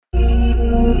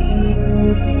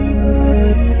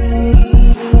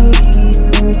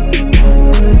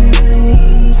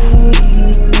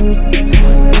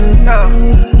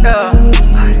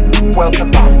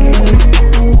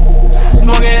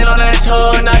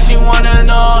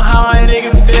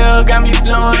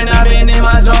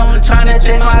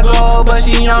chase my goal, but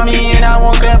she on me and I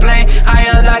won't complain.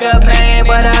 Higher like a plane,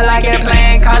 but I like it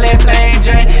plain, call it plain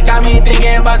Jane. Got me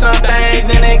thinking about some things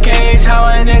in the cage, how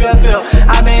a nigga feel.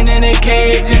 I been in the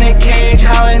cage,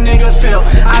 how a nigga feel.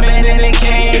 I been in the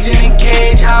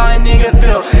cage, how a nigga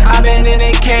feel. I been in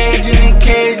the cage,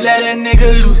 let a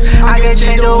nigga loose. I can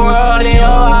change the world in your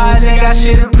eyes, ain't got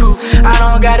shit to prove. I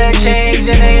don't gotta change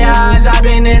in their eyes, I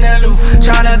been in the loop.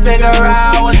 Tryna figure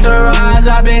out what's the rise,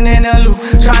 I been in the loop.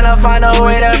 Tryna find a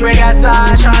way to break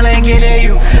outside, tryna get at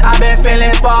you. I been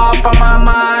feeling far from my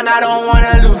mind, I don't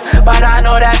wanna lose. But I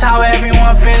know that's how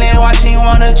everyone feeling, why she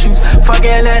wanna choose. Fuck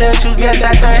it, let her choose, guess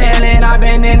that's her healing. I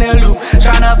been in the loop,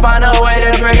 tryna find a way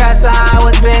to break outside,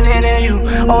 what's been in you.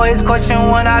 Always question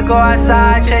when I go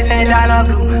outside, chasing down a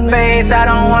blue face, I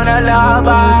don't wanna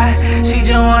lullaby. She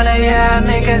just wanna, yeah,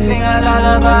 make her sing a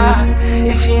lullaby.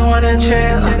 If she wanna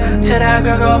trip, till that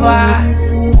girl go by.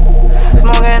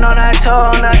 Smoking on that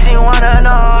toe, now she wanna know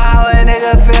how a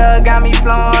nigga feel, got me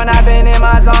flowing. I been in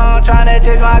my zone, tryna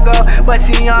chase my goal, but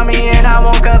she on me and I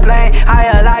won't complain.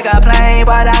 Higher like a plane,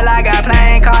 but I like a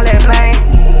plane, call it plain.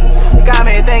 Got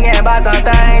me thinking about some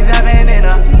things, I've been in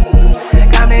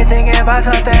got me thinking about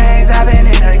some things, I've been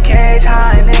in a cage,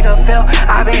 how a nigga feel.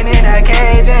 I been in a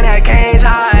cage,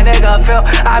 how a nigga feel.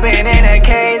 I been in a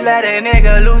cage, let a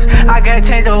nigga loose. I can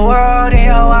change the world in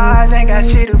your eyes, ain't got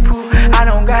shit to prove. I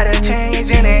don't gotta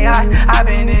change in their eyes, I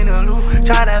been in the loop.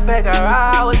 Tryna figure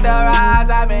out what's the rise,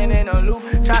 I been in the loop.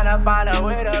 Tryna find a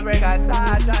way to break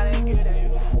outside, tryna get it.